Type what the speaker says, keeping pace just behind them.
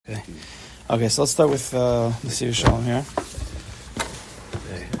Okay, so let's start with Nesivos Shalom here.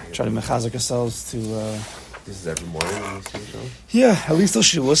 Try to mechazik ourselves to... This is every morning in Nesivos Shalom? Yeah, at least till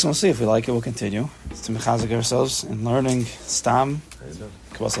Shavuos, and we'll see if we like it, we'll continue. It's to mechazik ourselves in learning Stam,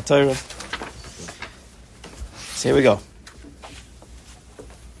 Kabbalas Torah. So here we go.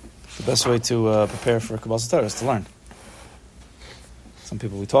 The best way to prepare for Kabbalas Torah is to learn. Some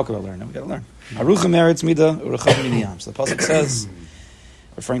people, we talk about learning, we got to learn. Arucha meretz mida urechav miniyam. So the pasuk says,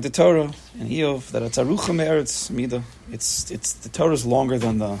 referring to Torah and Eov, that it's arucha meretz mida. It's the Torah is longer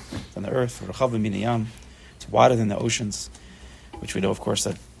than the earth. Urechav miniyam. It's wider than the oceans, which we know, of course,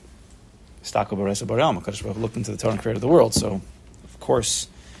 that Stako Baresa Baram, Hakadosh Baruch Hu looked into the Torah and created the world. So, of course,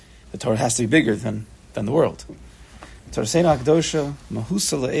 the Torah has to be bigger than the world. Torah Seina Hakdosha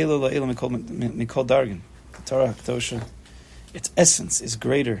Mahusa La'ela La'ela Mikol Dargan. The Torah Hakdosha, its essence is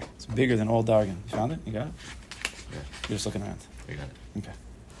greater. It's bigger than all Dargan. You found it? You got it? Yeah. You're just looking around. You got it. Okay.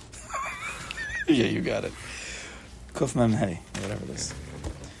 Yeah, you got it. Kuf Mem Hey, whatever it is.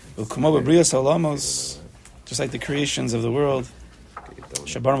 U'kumo b'briyas halamos, just like the creations of the world.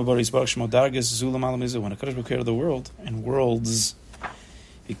 Shabar Mabari Yisbarach Shmo Dargas Zulam Alam Izu. When Hakadosh Baruch Hu created the world and worlds,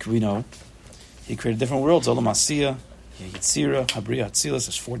 we know He created different worlds. Olam Asiyah, Yitzira, Habriya, Hatzilas.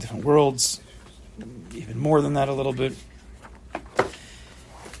 There's 4 different worlds. Even more than that, a little bit.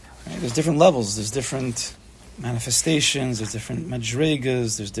 Right? There's different levels. There's different manifestations. There's different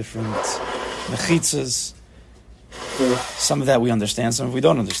madregas. There's different mechitzas. Some of that we understand. Some of it we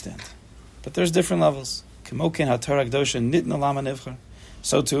don't understand. But there's different levels. K'moken ha-Torah Kedosha nitna lama nevcha.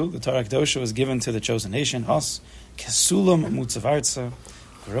 So too, the Torah Kedosha was given to the chosen nation, us. Kesulam mutzav artza.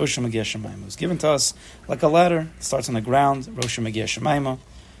 Rosh Magiah Shemaima. It was given to us like a ladder. It starts on the ground, Rosh Magiah Shemaima.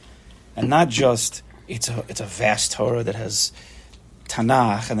 And not just, it's a vast Torah that has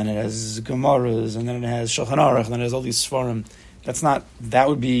Tanakh, and then it has Gemaras, and then it has Shulchan Aruch, and then it has all these Sfarim. That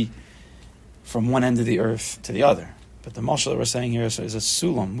would be from one end of the earth to the other. But the Moshe that we're saying here is a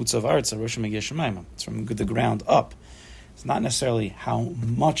Sulam, Mutzav Artza, Rosh Magiah Shemaima. It's from the ground up. It's not necessarily how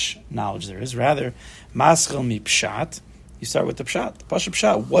much knowledge there is, rather, Maschel mi Pshat. You start with the Pshat. The Pasha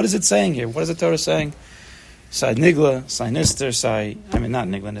Pshat. What is it saying here? What is the Torah saying? Sai Nigla, Sai Nister, not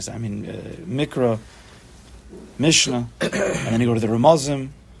Nigla, Nister, Mikra, Mishnah. And then you go to the Ramazim,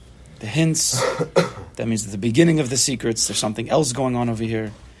 the hints. That means at the beginning of the secrets, there's something else going on over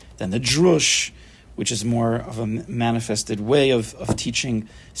here. Then the Drush, which is more of a manifested way of teaching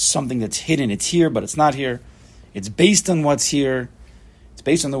something that's hidden. It's here, but it's not here. It's based on what's here. It's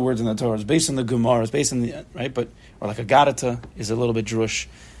based on the words in the Torah. It's based on the Gemara. It's based on the right, or like a Gadata is a little bit drush.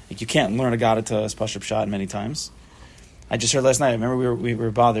 Like you can't learn a Gadata as Pashup Pshat many times. I just heard last night. I remember we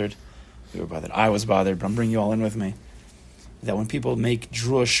were bothered. We were bothered. I was bothered, but I'm bringing you all in with me. That when people make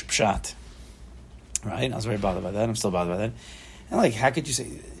drush Pshat, right? I was very bothered by that. I'm still bothered by that. And like, how could you say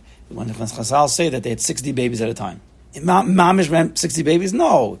when Chazal say that they had 60 babies at a time? Mamish meant 60 babies?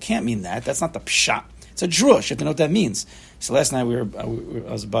 No, it can't mean that. That's not the Pshat. It's a drush. You have to know what that means. So last night I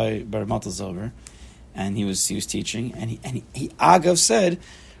was by Matal Zover, and he was teaching, and he Agav said,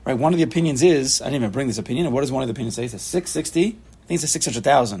 right, one of the opinions is, I didn't even bring this opinion, and what does one of the opinions say? It says 660, I think it says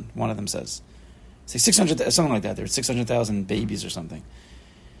 600,000, one of them says. Say 600, something like that, there's 600,000 babies or something.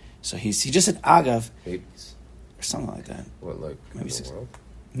 So he just said Agav. Babies? Or something like that. What, like maybe in the world?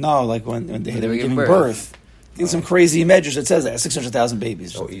 No, like when they were giving birth. I think some crazy measures that says that, 600,000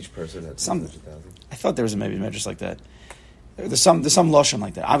 babies. Oh, each person had 600,000? I thought there was maybe measures like that. There's some lashon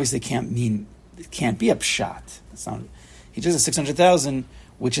like that. Obviously, it can't be a pshat. It's not. He just said 600,000,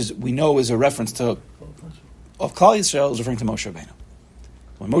 which is we know is a reference to of Klal Yisrael is referring to Moshe Rabbeinu.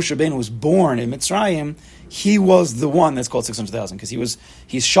 When Moshe Rabbeinu was born in Mitzrayim, he was the one that's called 600,000 because he's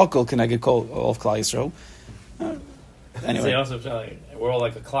shakal keneged kol of Klal Yisrael. Anyway, we're all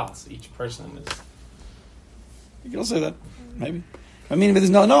like a class. Each person is. You can also say that maybe. I mean, but there's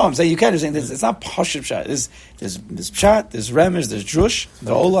no. I'm saying you can't. It's not Pashup Pshat. There's Pshat, there's Remesh, there's Drush,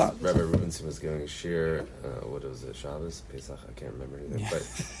 the Ola. Rabbi Rubinson was giving a shir. What was it? Shabbos, Pesach. I can't remember anything. Yeah.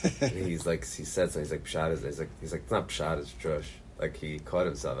 But he said something. He's like Pshat is. He's like it's not Pshat. It's Drush. Like he caught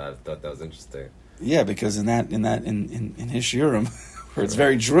himself. I thought that was interesting. Yeah, because in his shiurim, where it's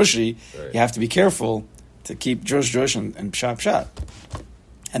very drushy, right. You have to be careful to keep drush and Pshat.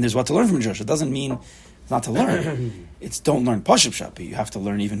 And there's what to learn from drush. It doesn't mean not to learn. It's don't learn Pashup Pshat, but you have to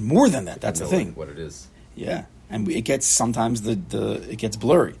learn even more than that. That's the thing. What it is. Yeah, and it gets sometimes it gets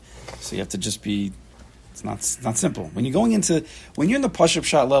blurry, so you have to just be. It's not simple when you're in the Pashup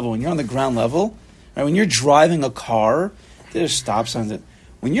Pshat level, when you're on the ground level, right? When you're driving a car, there's stop signs.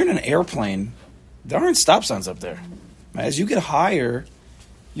 When you're in an airplane, there aren't stop signs up there. Right? As you get higher,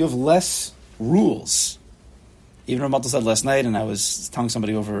 you have less rules. Even Rav Malta said last night, and I was telling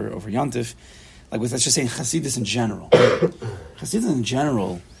somebody over Yontif, like let's just say Hasidus in general. Hasidus in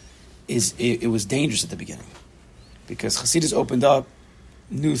general it was dangerous at the beginning because Hasidus opened up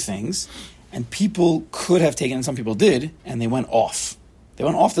new things, and people could have taken, and some people did, and they went off. They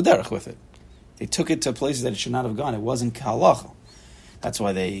went off the derech with it. They took it to places that it should not have gone. It wasn't k'halacha. That's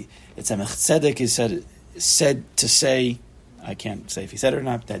why it's a Tzedek is said to say, I can't say if he said it or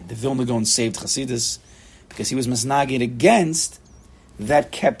not, that the Vilna Gaon saved Hasidus because he was misnagid against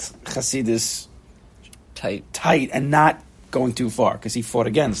that kept Hasidus tight and not going too far because he fought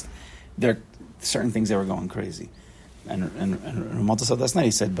against their certain things that were going crazy. And Ramalta said last night,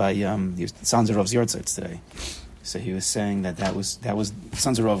 he said by Sons of Rav's Yortzites today. So he was saying that was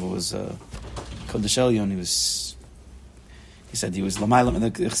Sons of Rav was Kodesh Elyon. He said he was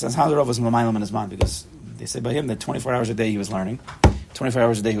Lamaylam. The Sons of Rav was Lamaylam in his mind because they said by him that 24 hours a day he was learning, 24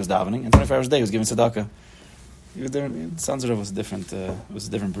 hours a day he was davening, and 24 hours a day he was giving tzedakah. Sons of Rav was a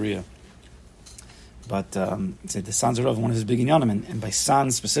different bria. But the Sons of Rav, one of his big inyanim, and by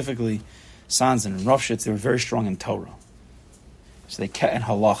Sons specifically, Sons and Ravshitz, they were very strong in Torah. So they kept in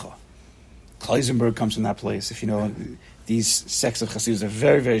halacha. Kleisenberg comes from that place. If you know, these sects of Hasidus are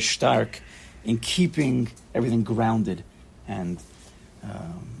very, very stark in keeping everything grounded and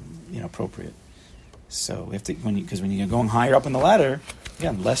appropriate. So we have to, because when you're going higher up in the ladder,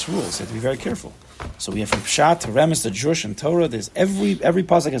 again, less rules. You have to be very careful. So we have from Pshat to Remes to Drush and Torah. There's every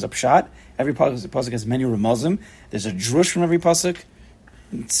pasuk has a Pshat. Every pasuk has many Ramazim. There's a Drush from every pasuk.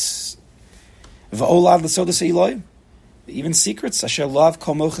 It's Va'olad l'soda se'iloi. Even secrets, Asher Lav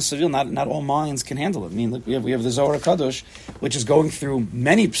Kol Mochas Savil, not all minds can handle it. I mean, look, we have the Zohar Kadosh, which is going through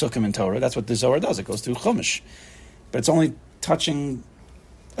many psukim in Torah. That's what the Zohar does. It goes through Chumash. But it's only touching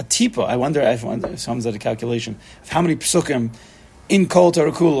a tipa. I wonder if someone's at a calculation of how many psukim in Kol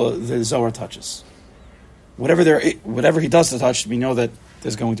Torah Kula the Zohar touches. Whatever he does to touch, we know that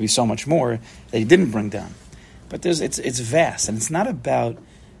there's going to be so much more that he didn't bring down. But it's vast, and it's not about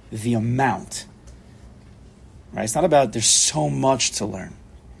the amount. Right? It's not about there's so much to learn.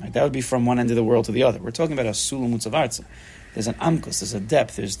 Right? That would be from one end of the world to the other. We're talking about a sulam utzavartza. There's an amkus, there's a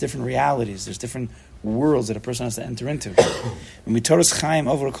depth, there's different realities, there's different worlds that a person has to enter into. When we Torah's chaim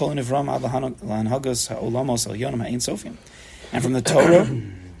over kol nivram ad lahanhagos ha'olamos al yonam ha'ein sofim. And from the Torah,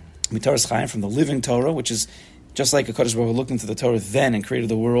 we Torah's chaim from the living Torah, which is just like a Kodesh Baruch Hu looked into the Torah then and created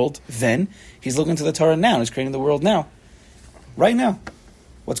the world then, he's looking to the Torah now and he's creating the world now. Right now.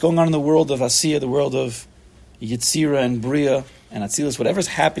 What's going on in the world of Asiya, the world of Yitzira and Bria and Atzilus, whatever's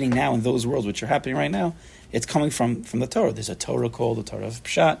happening now in those worlds, which are happening right now, it's coming from the Torah. There's a Torah called the Torah of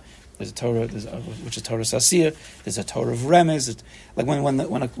Pshat. There's a Torah which is Torah Sasiya. There's a Torah of Remez. Like when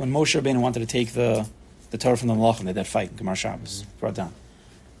Moshe Rabbeinu wanted to take the Torah from the Malachim, they had that fight in Gemara Shabbos brought down,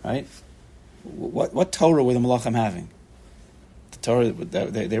 right? What Torah were the Malachim having? The Torah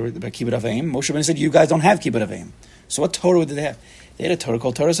they were by Kibbut Avim. Moshe Rabbeinu said, "You guys don't have Kibbut Avim." So what Torah did they have? They had a Torah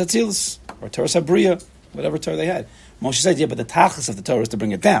called Torah Satzilus or Torah Sabria. Whatever Torah they had. Moshe said, yeah, but the tachlis of the Torah is to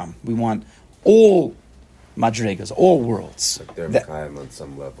bring it down. We want all madrigas, all worlds. Like they're Mekayim on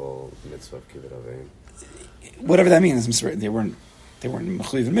some level, mitzvah of kibbut avim. Whatever that means. They weren't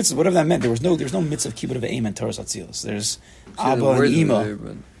mechuyev in mitzvah. Whatever that meant. There's no mitzvah of kibbut avim and Torah Satzilus. There's Abba and Ima.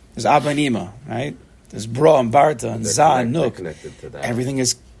 There's Abba and Ima, right? There's Bra and Barta and Zah and Nuk. Connected to that. Everything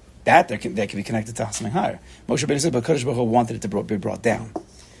is that can be connected to something higher. Moshe Rabbeinu said, but Kodesh Baruch Hu wanted it to be brought down.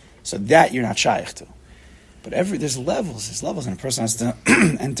 So that you're not shaykh to. But there's levels, and a person has to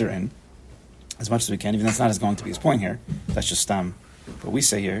enter in as much as we can. Even that's not as going to be his point here. That's just what we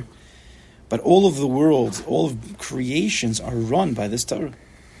say here. But all of the worlds, all of creations are run by this Torah.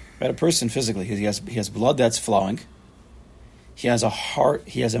 Right? A person physically, he has blood that's flowing. He has a heart.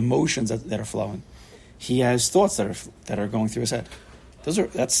 He has emotions that are flowing. He has thoughts that are going through his head. That's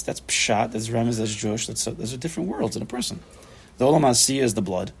pshat. That's remez. That's josh. Those are different worlds in a person. The olam asiyah is the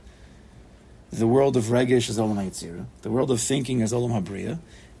blood. The world of regesh is Olam HaYetzirah. The world of thinking is Olam HaBriya.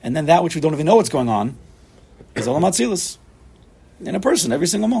 And then that which we don't even know what's going on is Olam HaTzilus. In a person, every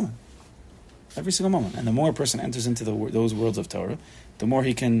single moment. Every single moment. And the more a person enters into those worlds of Torah, the more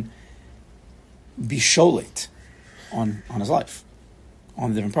he can be sholet on his life,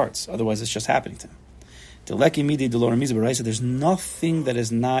 on the different parts. Otherwise, it's just happening to him. There's nothing that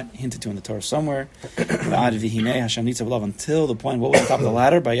is not hinted to in the Torah somewhere. Until the point, what was on top of the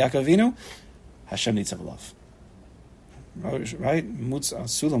ladder by Yaakov Avinu? Hashem Nitzav Alav. Right?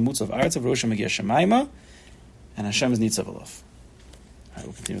 Sulam Mutzav Aretz of Rosh Hamegia Shemaima, and Hashem is Nitzav Alav. Alright,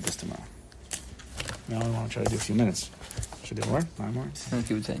 we'll continue this tomorrow. Now I want to try to do a few minutes. Should I do more? 9 more?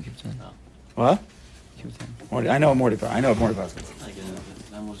 Keep it 10. What? I know Morty Park.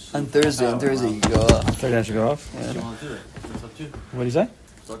 On Thursday you go up. Thursday I should go off. Yeah. You want to do it? It's up to you. What do you say?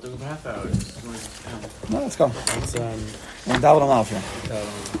 Start doing it for half hour. No, let's go. It's David on here.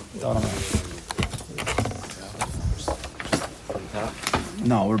 David on.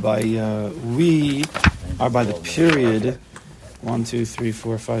 No, we are by the period 1, 2, 3,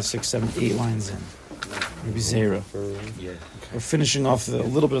 4, 5, 6, 7, 8 lines in. Maybe 0. We're finishing off a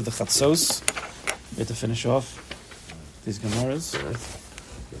little bit of the chatzos. We have to finish off these Gemaras.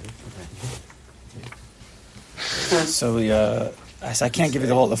 So I can't give you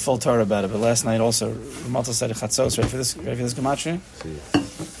the full Torah about it, but last night also Malta said chatzos. Ready for this gematria?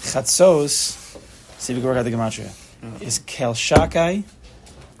 Chatzos. See if we can work out the gematria. Is kel shakai,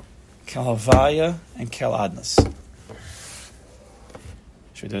 kel havaya, and kel adnas.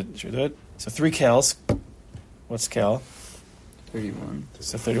 Should we do it? So 3 kels. What's kel? 31.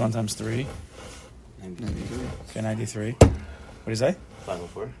 So 31 times 3. 93. Okay, 93. What do you say?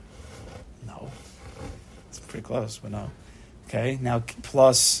 504. No. It's pretty close, but no. Okay, now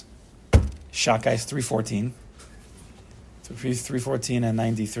plus shakai is 314. So 314 and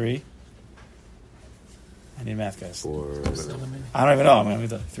 93. I need math, guys. 4. I don't even know. I'm going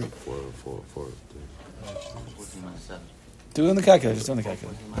to do 3. 4. 14 minus 7. Do it on the calculator. Just do it on the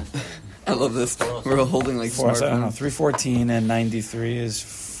calculator. I love this. We're holding like smartphones. 314 and 93 is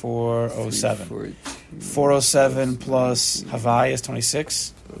 407. 407 plus Havai is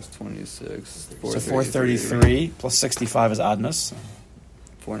 26. That's 26. So 433 plus 65 is Adnas.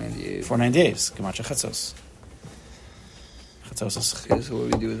 498. 498 is Gematria Chatzos. Chatzos is... Okay, so what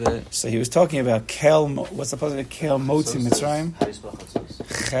do we do with that? So he was talking about Kel... What's the positive? Kel Motzi Mitzrayim. How do you spell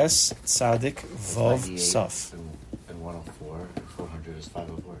chatzos? Ches Tzadik Vov Saf. And 104 and 400 is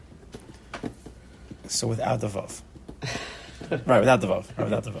 504. So without the Vov. Right, without the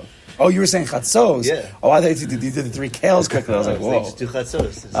Vov. Oh, you were saying Chatzos? Yeah. Oh, I thought you did the 3 Kels quickly. I was like, whoa. Just do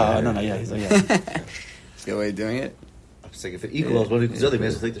chatzos. No, yeah. He's like, yeah. Is that a way of doing it? I was like, if it equals one equals the other, you may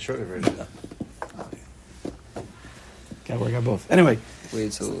as well take the shorter version. Gotta work out both. Anyway.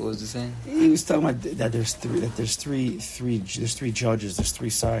 Wait, so what was he saying? He was talking about that there's three judges, there's 3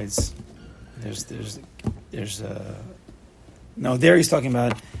 sides. No, there he's talking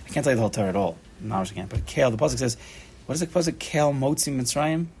about, I can't tell you the whole Torah at all. No, I can't. But Kel, the pasuk says, what is the pasuk? Kel Motzi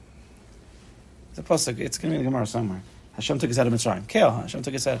Mitzrayim? The pasuk, it's going to be in the Gemara somewhere. Hashem took us out of Mitzrayim. Kel, Hashem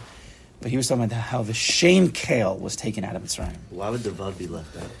took us out. But he was talking about how the shame Kel was taken out of Mitzrayim. Why would the Vav be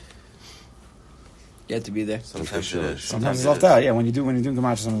left out? You have to be there. Sometimes it is. Sometimes it's left out. Yeah, when you're doing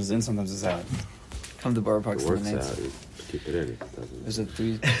Gemara, sometimes it's in, sometimes it's out. Come to Bar Park It for the works nights. out. You keep it in. It doesn't. There's a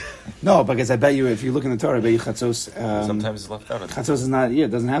 3. No, because I bet you, if you look in the Torah, I bet you Chatzos... Sometimes it's left out. Chatzos is not, it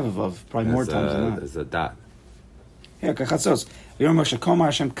doesn't have a Vav. Probably more times than that. There's a dot. Yeah, Kachatzos. Yom Moshe Koma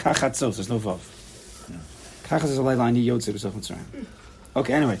Hashem Kachatzos. There's no Vav. Kachas is a light line. You Yotze yourself Mitzrayim.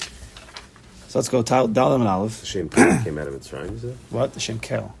 Okay, anyway. So let's go. Dalam and Aleph. The Shem came out of Mitzrayim, is it? What? The Shem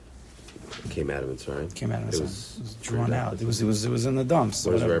Kel. Came out of Mitzrayim. Came out of Mitzrayim. It was drawn out. It was in the dumps.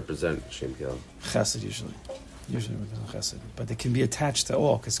 What does it represent, Shem Kel? Chesed usually. Usually Chesed. But they can be attached to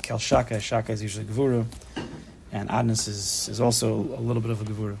all, because Kel Shaka is usually Gevura. And Adnas is also a little bit of a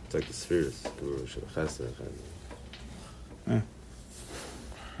Gevura. It's like the spheres. Chesed.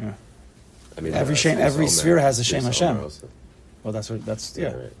 Yeah. I mean, every sphere has a Shem Hashem. Also. Well, that's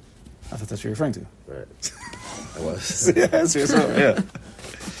yeah. Right. I thought that's what you're referring to. Right. I was. yeah.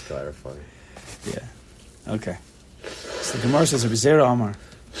 Clarifying. Yeah. Okay. So the Gemara says, "Zera Amar."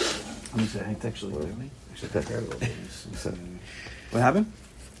 Let me see. I actually. What happened?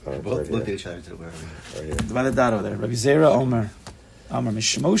 Both look at each other to the word. By the dot over there. Rabbi Zera Omer.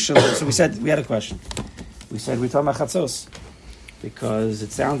 Mishmoshe. So we had a question. We said we're talking about Chatzos because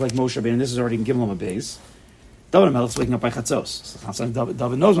it sounds like Moshe Rabbeinu. This is already in Gimel Beis. David Melech's waking up by Chatzos. So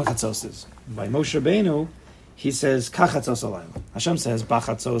David knows what Chatzos is. By Moshe Rabbeinu, he says Kachatzos Alayla. Hashem says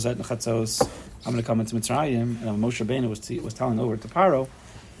Bachatzos et Chatzos. I'm going to come into Mitzrayim, and Moshe Rabbeinu was telling over to Paro.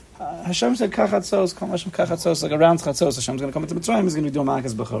 Hashem said Kachatzos, Kol Hashem Kachatzos, like around Chatzos. Hashem's going to come into Mitzrayim. He's going to be doing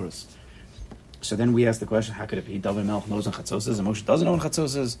Makas B'choros. So then we ask the question: how could it be David Melech knows what Chatzos is, and Moshe doesn't know what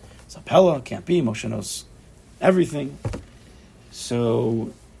Chatzos is? It's a Pella. Can't be. Moshe knows everything.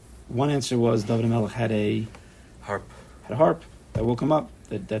 So one answer was David Melech had a harp that woke him up.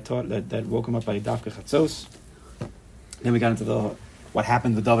 That woke him up by Dafka Chatzos. Then we got into what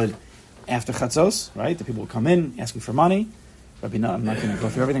happened with David after Chatzos. Right, the people would come in asking for money. I'm not going to go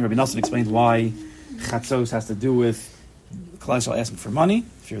through everything. Rabbi Nosson explained why Chatzos has to do with Klal Yisrael asking for money.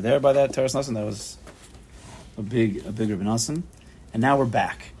 If you're there by that Teres Nosson, that was a big Rabbi Nosson. And now we're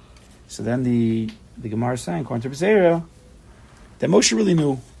back. So then the Gemara is saying, according to Bezeira, that Moshe really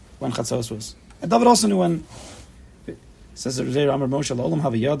knew when Chatzos was. And David also knew when. It says that Amar Moshe Olam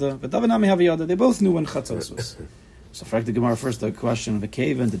Haviyada, but David Nami Haviyada. They both knew when Chatzos was. So, for the Gemara first, the question of the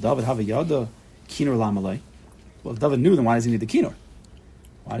cave, and did David Haviyada Kinor Lamalei? Well, if David knew, then why does he need the Kinor?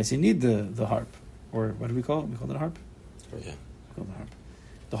 Why does he need the harp? Or what do we call it? We call it a harp? Oh, yeah. We call it a harp.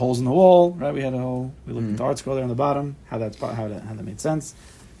 The holes in the wall, right? We had a hole. We looked at the art scroll there on the bottom, how that made sense.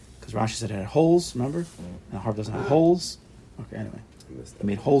 Because Rashi said it had holes, remember? And the harp doesn't have holes. Okay, anyway. It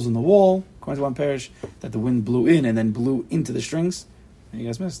made holes in the wall, according to one parish, that the wind blew in and then blew into the strings. And you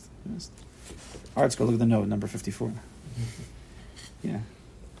guys missed. Art scroll, look at the note, number 54. Yeah.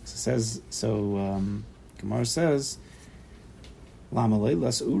 So it says, Gemara says, Lamalei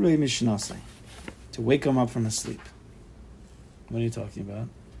las urei mishnasei, to wake him up from his sleep. What are you talking about?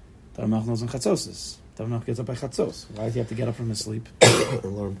 David Melech knows in chatzos. David Melech gets up by chatzos. Why does he have to get up from his sleep?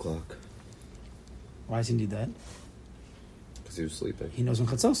 Alarm clock. Why does he need that? Because he was sleeping. He knows in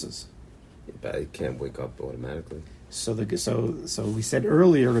chatzos. But he can't wake up automatically. So we said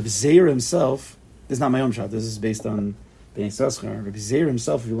earlier, Rabbi Zeir himself. This is not my own shot. This is based on Bnei Yissaschar. Rabbi Zeir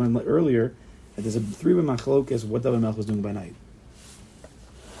himself, if you learned earlier, that there's a three-way machlokas what David Melech was doing by night.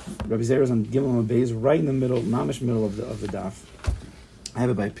 Rabbi Zeir is on Gimel Beis, right in the middle, mamish middle of the daf. I have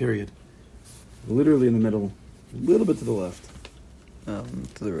it by period. Literally in the middle, a little bit to the left.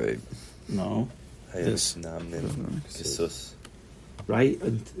 To the right. No. This. Kisus. Right?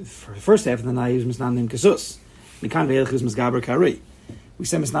 For the first half of the night, he was misnamdim kisus. Mikan ve'elch was misgaber kari. We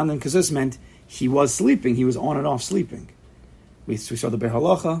said misnamdim kisus meant he was sleeping. He was on and off sleeping. We saw the Be'er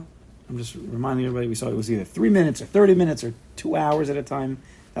Halacha. I'm just reminding everybody, we saw it was either 3 minutes or 30 minutes or 2 hours at a time.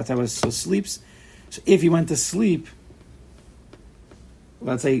 That's how it sleeps. So if he went to sleep,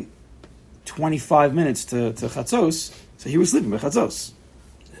 let's say 25 minutes to Chatzos, so he was sleeping by Chatzos.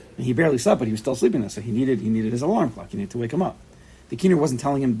 And he barely slept, but he was still sleeping there. So he needed his alarm clock. He needed to wake him up. The Kiner wasn't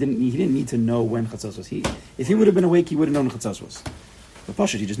telling him, he didn't need to know when Chatzos was. If he would have been awake, he would have known when Chatzos was. But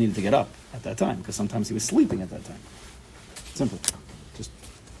Pashut, he just needed to get up at that time, because sometimes he was sleeping at that time. Simple. Just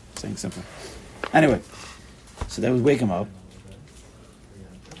saying simple. Anyway, so that would wake him up.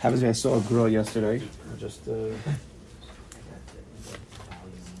 Happens to be I saw a girl yesterday.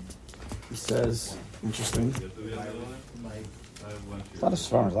 He says, interesting. A lot of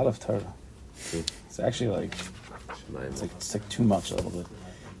svarim, a lot of Torah. It's actually it's like too much a little bit.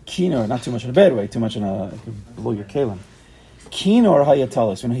 Kinor, not too much in a bad way, too much in it could blow your kalim. Kinor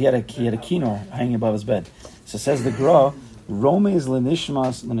hayatalis, when he had a kinor hanging above his bed. So says the Gra, Romez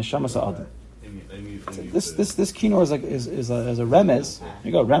lenishmas lenishamas adam. This kinor is a remez.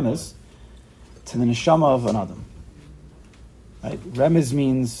 You go remez to the neshama of an adam. Right? Remez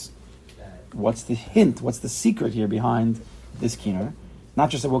means what's the hint? What's the secret here behind this kinor? Not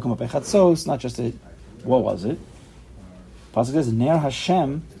just that woke him up by chatzos. Not just that. What was it? Pasuk says Ner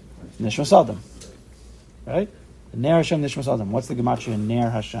Hashem Nishmas Adam. Right? Ner Hashem Nishmas Adam. What's the gematria Ner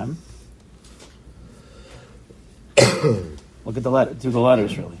Hashem? Look at the letter. Do the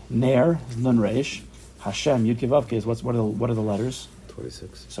letters really. Ner Nun Reish. Hashem Yud Kei Vav Kei is what are the letters?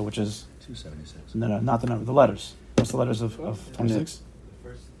 26. So which is 276. No, not the number. The letters. What's the letters of 26?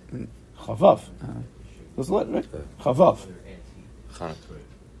 Chavav. Those the letters, right? Chavav. Chak.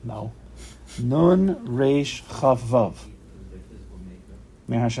 No. Nun Reish Chavav.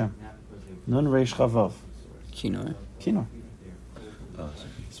 Mir Hashem. Nun Reish Chavav. Kinor.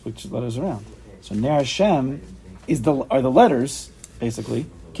 Switch the letters around. So Ner Hashem are the letters, basically,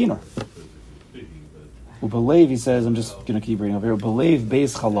 Kinor. Ubalev, he says, I'm just going to keep reading over here. Ubalev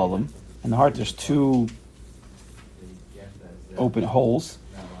Beis Chalalim. In the heart, there's two open holes.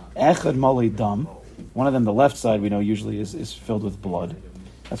 Echad Malei Dam. One of them, the left side, we know usually is filled with blood.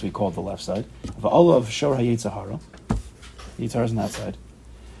 That's what we call it, the left side. V'olav Shor HaYetzahara. Yitzhara is on that side.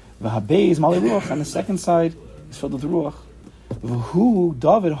 V'habeiz Malei Ruach. And the second side is filled with Ruach. V'hu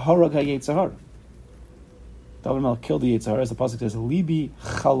Dovid Harag HaYetzahara. David Melech killed the Yetzirah, as the pasuk says, Libi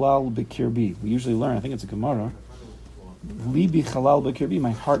Chalal Bekirbi. We usually learn, I think it's a Gemara. Libi Chalal Bekirbi. My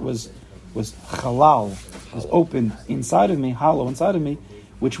heart was Chalal, was open inside of me, hollow inside of me,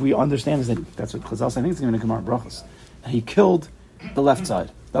 which we understand is that's what Chazal says. I think it's going to be Gemara Brachos. And he killed the left side.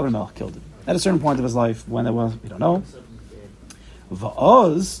 David Melech killed it. At a certain point of his life, when it was, we don't know.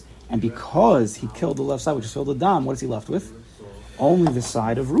 Va'oz, and because he killed the left side, which is filled with dam, what is he left with? Only the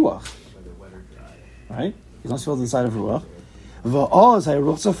side of Ruach. Right? He's not filled inside of Ruach. And that's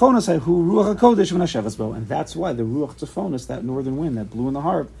why the Ruach Tzofonis, that northern wind that blew in the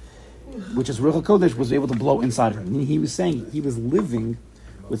harp, which is Ruach HaKodesh, was able to blow inside of him. He was saying he was living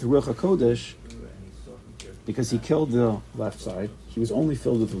with Ruach HaKodesh because he killed the left side. He was only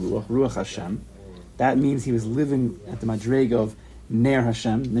filled with Ruach Hashem. That means he was living at the madrega of Ner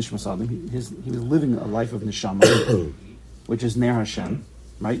Hashem, Nishmas Adam. He was living a life of Neshama, which is Ner Hashem,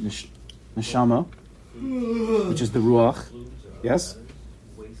 right? Neshama, which is the Ruach, yes?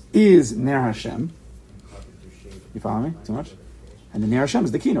 Is Ner Hashem. You follow me? Too much? And the Ner Hashem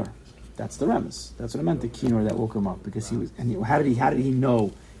is the Kinor. That's the Remes. That's what I meant, the Kinor that woke him up. Because he was, and how did he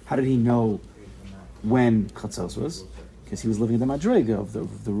know when Chatzos was? Because he was living in the Madrega of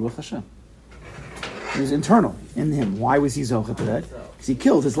the Ruach Hashem. It was internal in him. Why was he Zocha to that? Because he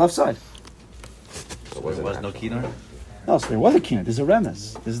killed his left side. There was no Kinor? No, so there was a Kinor. There's a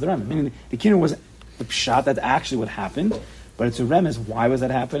Remes. This is the Remes. Meaning the Kinor was the Pshat, that's actually what happened, but it's a Remes. Why was that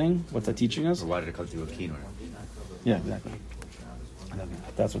happening? What's that teaching us? Or why did it come to a Kinor? Yeah, exactly.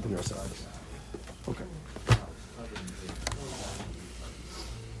 That's what the Gemara says. Okay.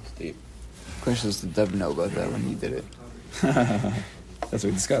 Steve. Question is, did Dovid know about that when he did it? That's what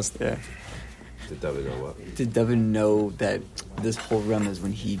we discussed. Yeah. Did Dovid know what? Did Dovid know that this whole realm is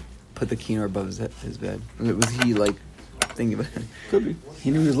when he put the Kinor above his bed? Was he like thinking about it? Could be.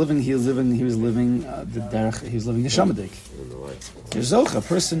 He knew he was living the derech. He was living the shamadik. There's Zocha, a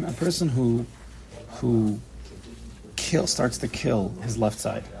person who starts to kill his left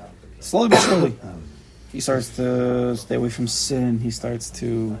side. Slowly but surely. He starts to stay away from sin. He starts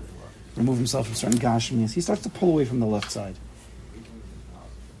to remove himself from certain gashmias. He starts to pull away from the left side.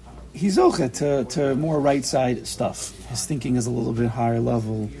 He's Zocha to more right side stuff. His thinking is a little bit higher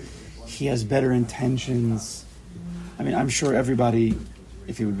level. He has better intentions. I mean, I'm sure everybody,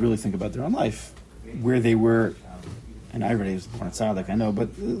 if you would really think about their own life, where they were, and I already was born at Tzaddik, I know,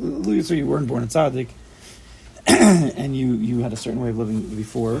 but so you weren't born at Tzaddik, and you had a certain way of living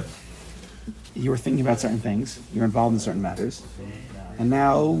before. You were thinking about certain things. You're involved in certain matters. And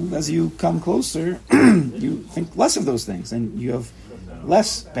now, as you come closer, you think less of those things, and you have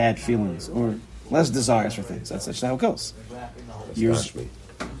less bad feelings or less desires for things. That's how it goes.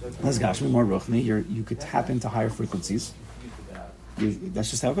 Less gashmi, more ruchni. You could tap into higher frequencies.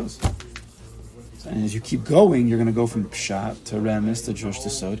 That's just how it goes. And as you keep going, you're going to go from pshat to remes to josh to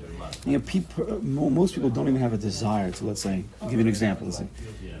sod. Most people don't even have a desire to, let's say, I'll give you an example. Let's say,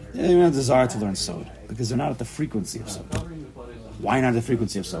 they don't have a desire to learn sod because they're not at the frequency of sod. Why not at the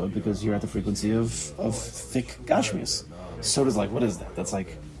frequency of sod? Because you're at the frequency of thick gashmias. Sod is like, what is that? That's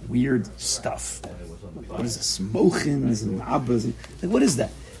like weird stuff. What is this? Mochins and abbas. Like, what is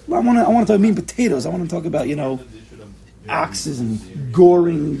that? I want to talk about mean potatoes. I want to talk about, oxes and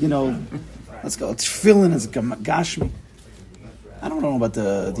goring, let's go. Tefillin is gashmi. I don't know about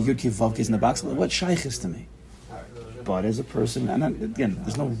the Yud Kei Vav Kei in the box. What shaykh is to me? But as a person, and again,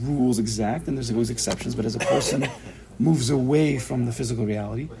 there's no rules exact, and there's always exceptions, but as a person moves away from the physical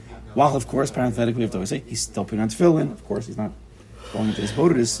reality, while, of course, parenthetically, we have to always say, he's still putting on tefillin. Of course, he's not going into his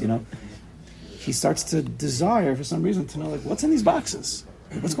bodidus, He starts to desire, for some reason, to know, like, what's in these boxes?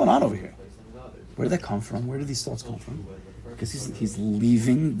 What's going on over here? Where did that come from? Where did these thoughts come from? Because he's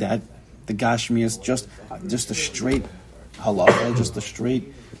leaving the Gashmi is just a straight halacha, just a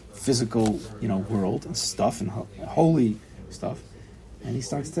straight physical, world and stuff and holy stuff, and he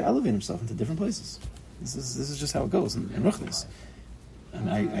starts to elevate himself into different places. This is just how it goes in Ruchnis. And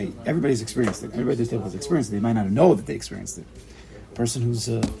everybody's experienced it. Everybody at this table has experienced it. They might not know that they experienced it. A person who's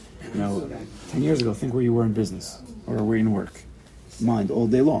 10 years ago, think where you were in business or where you in work. Mind all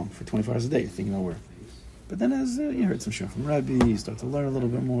day long for 24 hours a day, thinking about work. But then as you heard some shit from Rabbi, you start to learn a little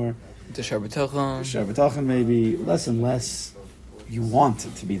bit more. The Shabbatachon, maybe less and less you want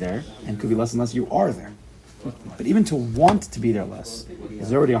to be there, and could be less and less you are there. But even to want to be there less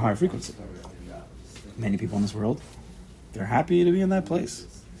is already a higher frequency. Many people in this world, they're happy to be in that place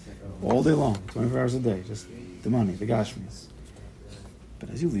all day long, 24 hours a day, just the money, the gashmis.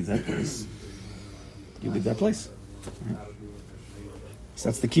 But as you leave that place, Right? So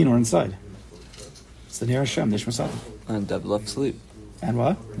that's the kinor inside. It's the Ner Hashem, Nishmas Adam. And Dovid left sleep. And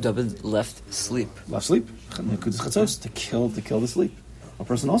what? Dovid left sleep. Left sleep. To kill the sleep. A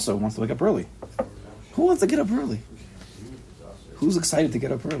person also wants to wake up early. Who wants to get up early? Who's excited to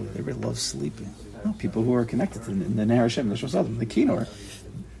get up early? Everybody loves sleeping. No, people who are connected to the Ner Hashem, Nishmas Adam, the kinor.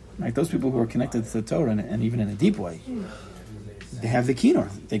 Right? Those people who are connected to the Torah and even in a deep way, they have the kinor.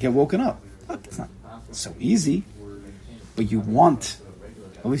 They get woken up. Look, it's not so easy, but you want,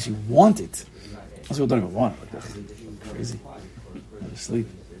 at least you want it. Most people don't even want it. Like, crazy. Go to sleep.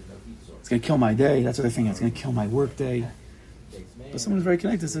 It's going to kill my day. That's what they're thinking. It's going to kill my work day. But someone who's very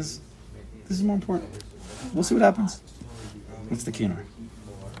connected says, this is more important. We'll see what happens. What's the kinor?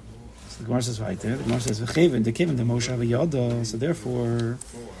 So the Gemara says right there. The Gemara says, so therefore,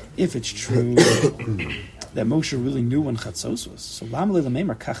 if it's true that Moshe really knew when Chatzos was, so Lam Le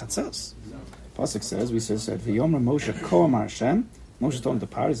Lameimar Ka Chatzos. Pasuk says, V'yomer Moshe Ko Amar Hashem Moshe told him to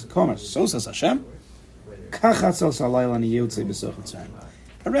Paris, Komer, so says Hashem, Ka chatzos halayla ani yotzei b'soch Mitzrayim.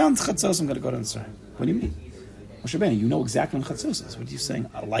 Around chatzos, I'm going to go to Mitzrayim. What do you mean? Moshe Rabbeinu, you know exactly when chatzos is. What are you saying?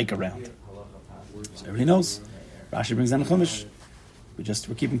 I like around. So everybody knows. Rashi brings down the Chumash.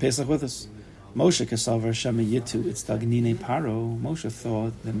 We're keeping Pesach with us. Moshe kasavar shema yitu itzdagnine paro. Moshe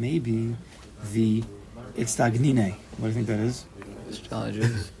thought that maybe the itzdagnine. What do you think that is?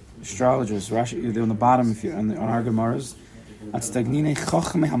 Astrologers. Rashi, they're on the bottom. If you're on our Gemaras, itzdagnine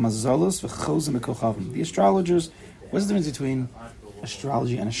chochme hamazolos v'chozem ekochavim. The astrologers. What's the difference between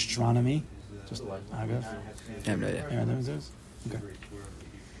astrology and astronomy? Just agav. I have no idea. Yeah, that is. Okay.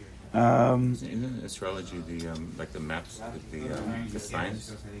 Isn't astrology the maps, the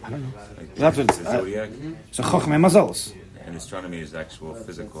signs? I don't know. Like That's what the zodiac. So chochme hamazolos. And astronomy is actual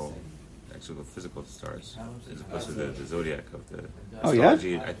physical stars, as opposed to the zodiac of the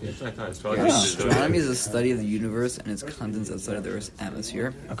astrology. Oh, I thought astrology Yeah. is the Astronomy zodiac. is a study of the universe and its contents outside of the Earth's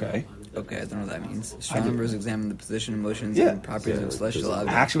atmosphere. Okay. Okay, I don't know what that means. Astronomers examine the position, motions, Yeah. and properties of celestial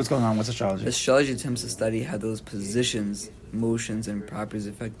objects. Actually, what's going on? What's astrology? Astrology attempts to study how those positions, motions, and properties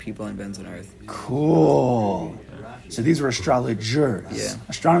affect people and events on Earth. Cool. So these were astrologers. Yeah.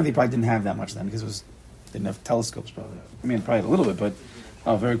 Astronomy they probably didn't have that much then because they didn't have telescopes probably. I mean, probably a little bit, but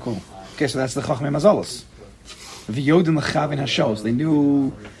very cool. Okay, so that's the Chachmei Mazalos. V'yodim l'chavin hashos. They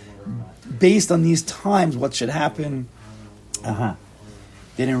knew based on these times what should happen.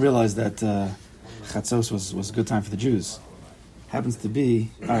 They didn't realize that Chatzos was a good time for the Jews. Happens to be.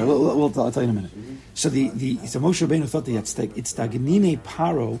 All right, I'll tell you in a minute. So so Moshe Rabbeinu thought the Itzdagnine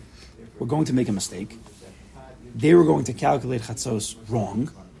Paro were going to make a mistake. They were going to calculate Chatzos wrong.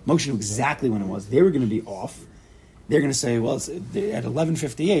 Moshe knew exactly when it was. They were going to be off. They're going to say, well, at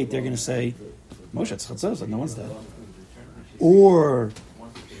 11:58, they're going to say, Moshe, it's Chatzos, no one's dead. Or,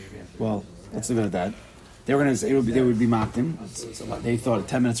 well, let's leave it at that. They were going to say they would be mocked him. They thought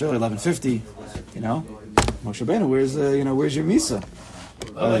 10 minutes early, 11:50. Moshe Rabbeinu, where's your misa?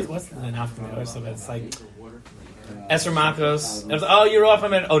 What's the nafkamina? So it's like Esther Makos. Oh, you're off.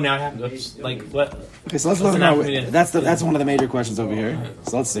 Now I have to go. Like what? Okay, so let's look at that's one of the major questions over here.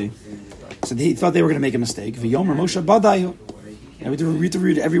 So let's see. So he thought they were going to make a mistake. V'yomer Moshe badayu. We have to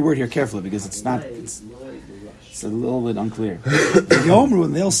read every word here carefully because it's a little bit unclear. V'yomer,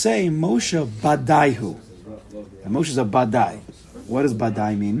 and they'll say Moshe badaihu. And Moshe's a badai. What does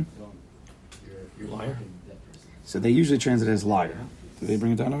badai mean? Liar. So they usually translate it as liar. Do they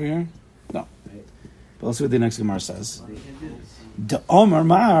bring it down over here? No. But let's see what the next Gemara says. De Omer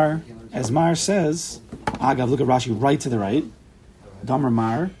Mar, as Mar says, Agav, look at Rashi right to the right. Domer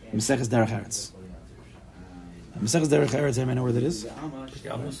Mar, Meseches Derech Eretz. Meseches Derech Eretz, anybody know where that is?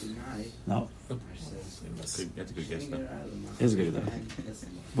 No. That's a good guess, though. It is good though.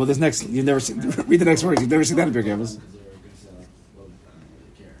 Well, this next, you've never seen, read the next words, you've never seen that in Pirkei Avos.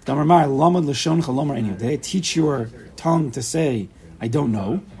 Domer Mar, Lamad Lashon Chalomer Enu. They teach your tongue to say, I don't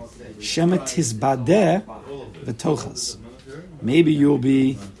know. Shema Tizbadeh V'tochas. Maybe you'll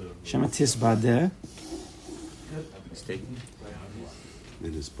be Shema Tizbadeh. Mistaken.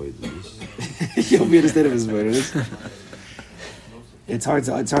 You'll be in a state of his. It's hard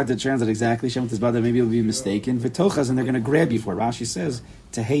to translate exactly. Shema Tizbadeh. Maybe you'll be mistaken. V'tochas, and they're going to grab you for it. Rashi says,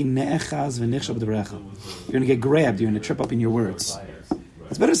 Tehei ne'echaz v'nichshab d'recha. You're going to get grabbed. You're going to trip up in your words.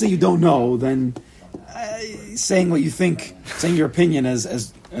 It's better to say you don't know than saying what you think, saying your opinion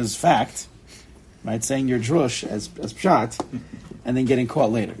as fact, right? Saying your drush as pshat, and then getting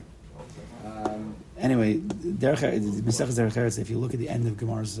caught later. Anyway, Mesechus Derech Eretz, if you look at the end of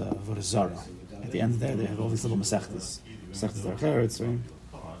Gemara's Avodah Zarah, at the end there, they have all these little Mesechus. Mesechus Derech Eretz, right?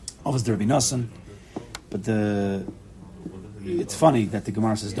 Obviously, Rabbi Nosson. But it's funny that the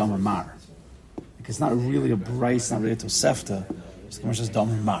Gemara says Domer Mar. Because it's not really a Bryce, not really a Tosefta. The Gemara says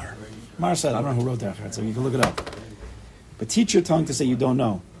Domer Mar. Mar said, I don't know who wrote that, so you can look it up. But teach your tongue to say you don't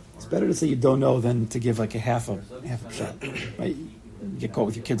know. It's better to say you don't know than to give like a half a shot. Right? You get caught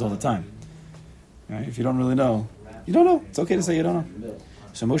with your kids all the time. Right? If you don't really know, you don't know. It's okay to say you don't know.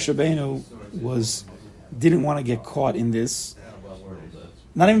 So Moshe Rabbeinu didn't want to get caught in this.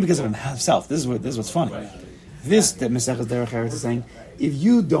 Not even because of himself. This is what's funny. This that Mesechus Derech Eretz is saying, if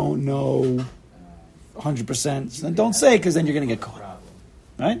you don't know 100%, then don't say, because then you're going to get caught.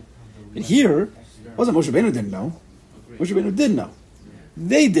 Right? But here, it wasn't Moshe Rabbeinu didn't know. Moshe Rabbeinu did know.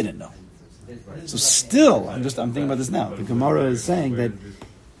 They didn't know. So still, I'm thinking about this now. The Gemara is saying that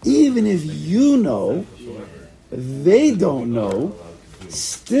even if you know, they don't know,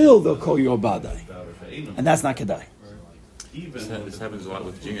 still they'll call you a badai. And that's not kedai. This happens a lot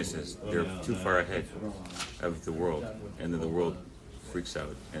with geniuses. They're too far ahead of the world, and then the world freaks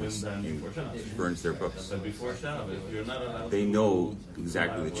out and burns their books. They know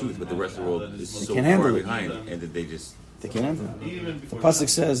exactly the truth, but the rest of the world is so far behind, and that they can't handle it. The pasuk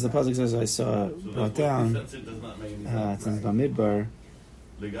says, I saw brought down. It's in Bamidbar.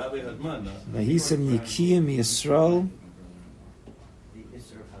 Vahisem Nikiyim Yisrael.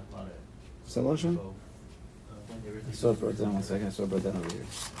 Saloshan. I saw it brought down. One second. I saw it brought down over here.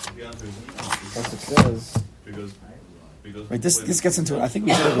 Pasuk says. Right, this gets into it. I think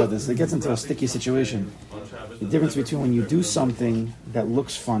we talked about this. It gets into a sticky situation. The difference between when you do something that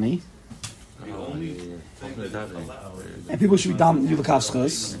looks funny, and people should be down you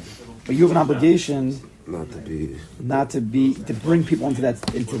l'kafschus, but you have an obligation to bring people into that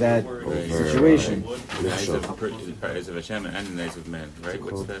situation. The eyes of Hashem and the eyes of man, right?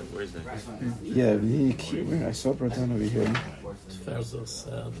 What's that? Where is that? Yeah, I saw it brought down over here. Where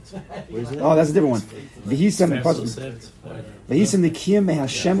is it? Oh, that's a different one. Vahisem Nikiyim me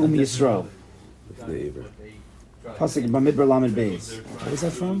Hashem umi Yisrael. Pasuk Bamidbar Lamed Beis. What is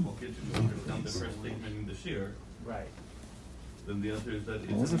that from? What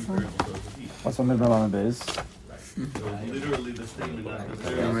was it from? What's Bamidbar Lamed Beis? Literally the statement.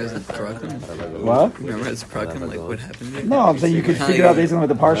 Remember as a Prakim? What? Remember as a Prakim, like what happened there? No, I'm saying you could figure out based on what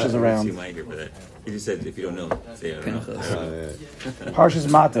the parshas around. He just said, if you don't know, say I don't know. Parshas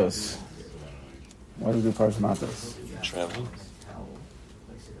Matos. What do we do Parshas Matos? Travel.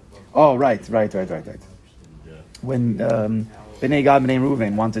 Oh, right. When Bnei Gad, Bnei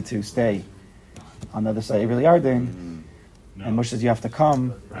Reuven wanted to stay on the other side of the Yarden, and Moshe says, you have to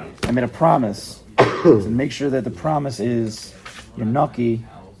come, I made a promise. So make sure that the promise is you're nucky.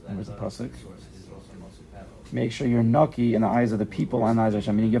 Where's the pasuk? Make sure you're nucky in the eyes of the people and the eyes of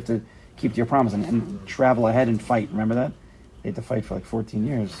Hashem. I mean, you have to keep to your promise and travel ahead and fight. Remember that? They had to fight for like 14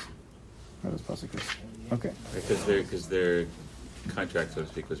 years. Where does pasuk is? Okay. Because their contract, so to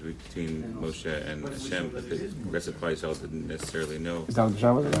speak, was between Moshe and Hashem, but the rest of Israel didn't necessarily know. Is that what the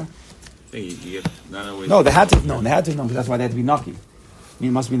Shah was there? You have not always. No, they had to know. Because that's why they had to be nucky. I mean,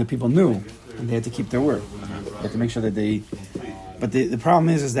 it must mean the people knew, and they had to keep their word. They had to make sure that they. But the problem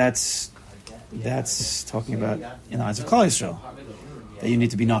is that's talking about in the eyes of Klal Yisrael that you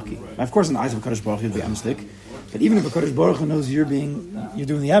need to be nucky. Now, of course, in the eyes of Kadosh Baruch Hu, you'll be amstik. But even if a Kadosh Baruch Hu knows you're doing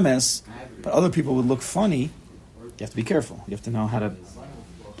the MS, but other people would look funny, you have to be careful. You have to know how to.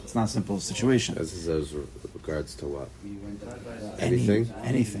 It's not a simple situation. As regards to what?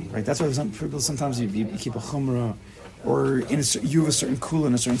 Anything, right? That's why people sometimes you keep a chumrah, or you have a certain kula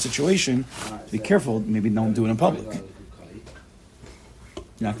in a certain situation. Be careful. Maybe don't do it in public. You're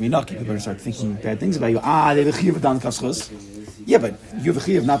not going to be nucky. People are going to start thinking bad things about you. They have a chiyuv of dan kaschus. Yeah, but you have a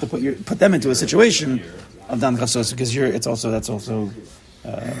chiyuv not to put them into a situation of dan kaschus because that's also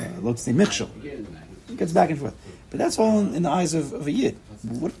lotzi mitchell. It gets back and forth. But that's all in the eyes of a yid.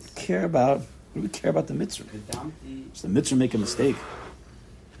 What do we care about the mitzvah? So the mitzvah make a mistake,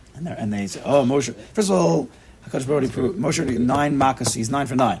 and they say, "Oh, Moshe." First of all, Hakadosh Baruch Hu, Moshe 9 makas. He's 9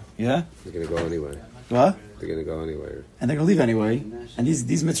 for 9. Yeah, they're going to go anyway. What? They're going to go anyway, and they're going to leave anyway. And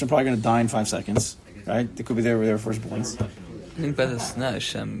these mitzvah are probably going to die in 5 seconds, right? They could be there with their firstborns. I think by this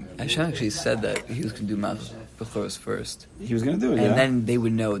Hashem actually said that he was going to do Mach Bechoros first. He was going to do it, and then they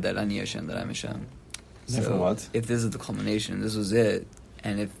would know that Ani Hashem, that I'm Hashem. So for what? If this is the culmination, this was it,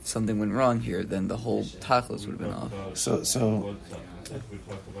 and if something went wrong here, then the whole tachlis would have been off. So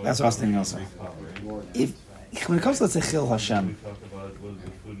that's what I was thinking also. When it comes to, let's say, Chil Hashem,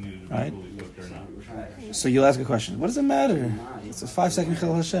 right? So you'll ask a question. What does it matter? It's a 5-second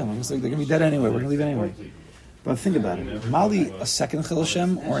Chil Hashem. They're going to be dead anyway. We're going to leave anyway. But think about it. Mali, a second Chil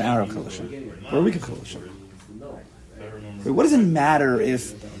Hashem or an hour of Chil Hashem? Or a week of Chil Hashem? What does it matter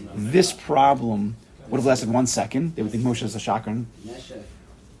if this problem would have lasted 1 second? They would think Moshe is a shakran.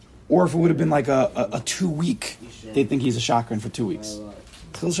 Or if it would have been like a 2-week, they'd think he's a shakran for 2 weeks.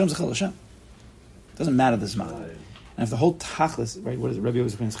 Chil Hashem's a Chil Hashem. It doesn't matter this matter. And if the whole tachlis, right, what is it? Rebbe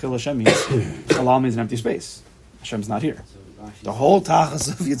always explains Chil Hashem means Halal means an empty space. Hashem's not here. The whole tachlis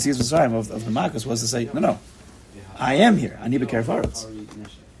of Yetzias Mitzrayim of the Makkos was to say, no, I am here. I need to care for it.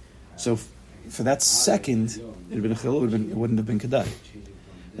 So for that second, it would have been a Chil, it wouldn't have been Kedai.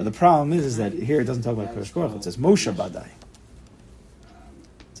 Now the problem is that here it doesn't talk about Kadosh Baruch Hu. It says Moshe Badai. It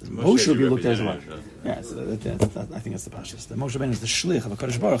says Moshe will be looked at as well. Yeah, I think that's the pashas. The Moshe Rabbeinu is the shliach of a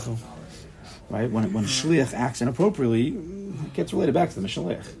Kadosh Baruch Hu. Right? When shliach acts inappropriately, it gets related back to the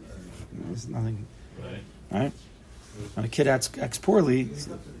Mishaliach. There's nothing. Right? When a kid acts poorly,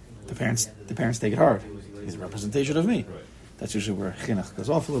 the parents take it hard. He's a representation of me. That's usually where chinuch goes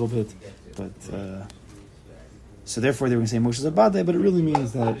off a little bit. But so therefore they were going to say Moshe's a badai, but it really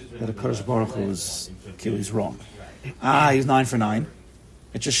means that a Kadosh Baruch Hu is wrong. He's 9 for 9.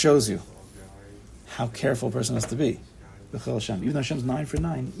 It just shows you how careful a person has to be. Even though Hashem's 9 for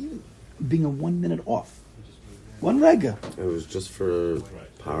 9, even being a 1 minute off. One rega. It was just for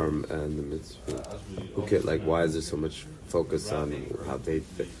Param and the mitzvah. Okay, like, why is there so much focus on how they're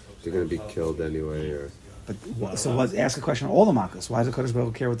going to be killed anyway? Or Ask a question on all the makkos. Why does the Kodesh Baruch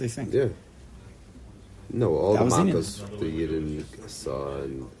Hu care what they think? Yeah. No, all that the makkos the Yidden saw,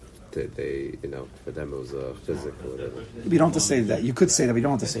 and they, for them it was a physical or whatever. You don't have to say that. You could say that, but you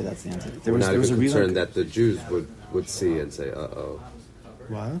don't have to say that's the answer. There was a reason concern that the Jews would see and say, "Uh-oh."